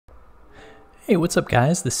Hey, what's up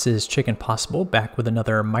guys? This is Chicken Possible back with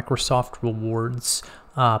another Microsoft Rewards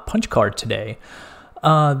punch card today.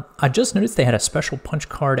 I just noticed they had a special punch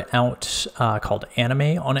card out called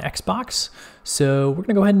Anime on Xbox. So we're going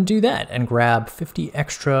to go ahead and do that and grab 50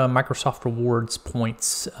 extra Microsoft Rewards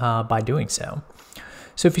points by doing so.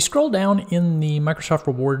 So if you scroll down in the Microsoft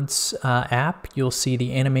Rewards app, you'll see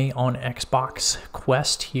the Anime on Xbox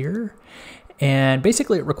quest here. And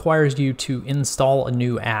basically it requires you to install a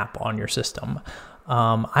new app on your system.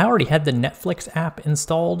 I already had the Netflix app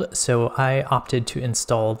installed, so I opted to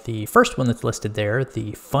install the first one that's listed there,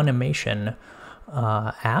 the Funimation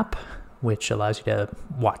app, which allows you to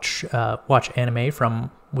watch anime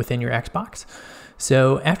from within your Xbox.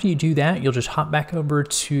 So after you do that, you'll just hop back over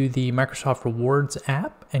to the Microsoft Rewards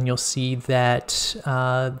app and you'll see that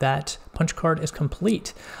that punch card is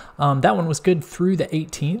complete. That one was good through the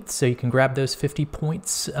 18th, so you can grab those 50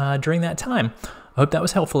 points during that time. I hope that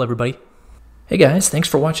was helpful, everybody. Hey guys, thanks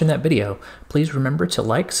for watching that video. Please remember to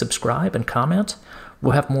like, subscribe, and comment.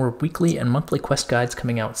 We'll have more weekly and monthly quest guides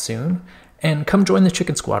coming out soon. And come join the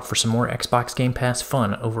Chicken Squad for some more Xbox Game Pass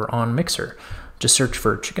fun over on Mixer. Just search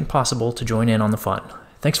for Chicken Possible to join in on the fun.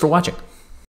 Thanks for watching.